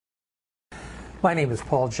My name is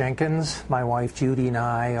Paul Jenkins. My wife Judy and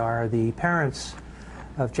I are the parents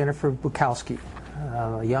of Jennifer Bukowsky,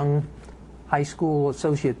 a young high school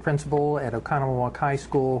associate principal at Oconomowoc High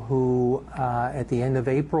School who, at the end of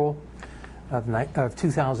April of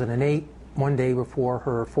 2008, one day before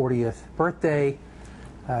her 40th birthday,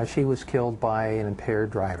 she was killed by an impaired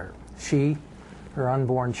driver. She, her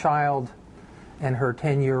unborn child, and her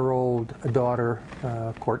 10-year-old daughter,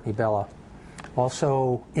 Courtney Bella.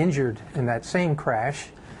 Also injured in that same crash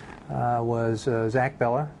was Zach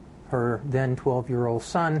Bella, her then 12-year-old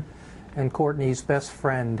son, and Courtney's best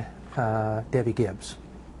friend, Debbie Gibbs.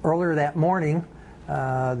 Earlier that morning,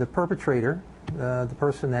 the perpetrator, the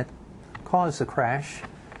person that caused the crash,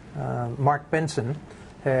 Mark Benson,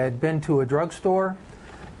 had been to a drugstore,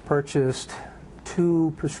 purchased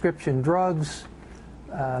 2 prescription drugs,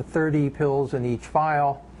 30 pills in each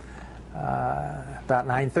vial, about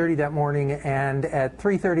 9:30 that morning, and at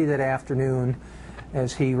 3:30 that afternoon,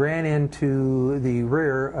 as he ran into the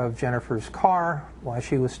rear of Jennifer's car while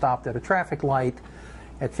she was stopped at a traffic light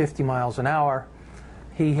at 50 miles an hour,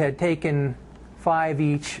 he had taken 5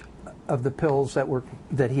 each of the pills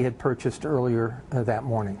that he had purchased earlier that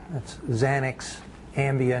morning. That's Xanax,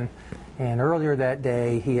 Ambien, and earlier that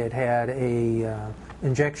day he had had a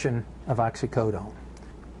injection of oxycodone.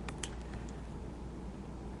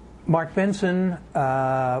 Mark Benson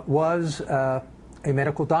was a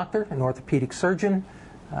medical doctor, an orthopedic surgeon,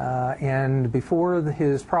 and before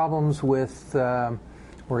his problems with,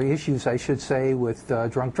 or issues I should say, with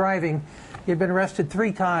drunk driving, he had been arrested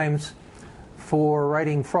 3 times for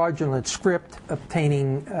writing fraudulent script,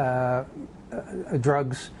 obtaining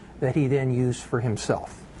drugs that he then used for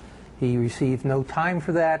himself. He received no time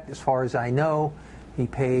for that, as far as I know. He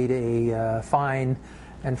paid a fine,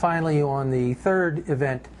 and finally on the 3rd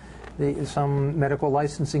event, some medical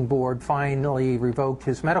licensing board finally revoked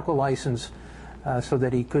his medical license so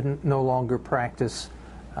that he couldn't no longer practice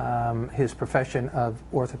his profession of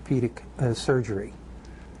orthopedic surgery.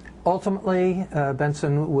 Ultimately,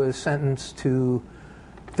 Benson was sentenced to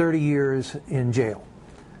 30 years in jail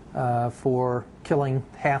for killing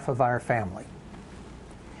half of our family.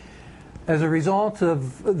 As a result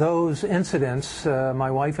of those incidents,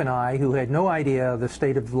 my wife and I, who had no idea of the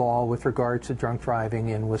state of the law with regards to drunk driving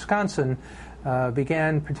in Wisconsin,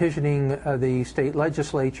 began petitioning the state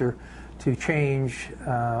legislature to change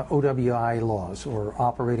OWI laws, or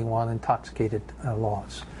operating while intoxicated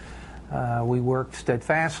laws. We worked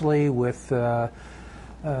steadfastly with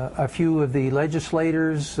a few of the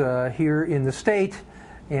legislators here in the state,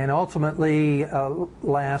 and ultimately,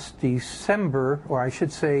 last December, or I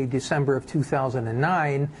should say December of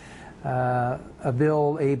 2009, a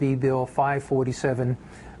bill, AB Bill 547,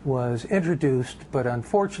 was introduced, but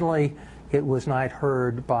unfortunately it was not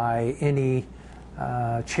heard by any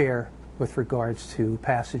chair with regards to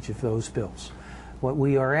passage of those bills. What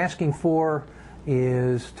we are asking for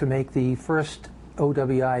is to make the first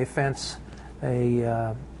OWI offense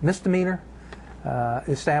a misdemeanor,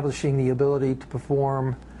 establishing the ability to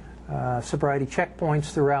perform sobriety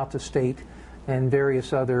checkpoints throughout the state, and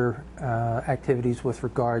various other activities with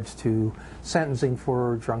regards to sentencing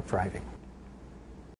for drunk driving.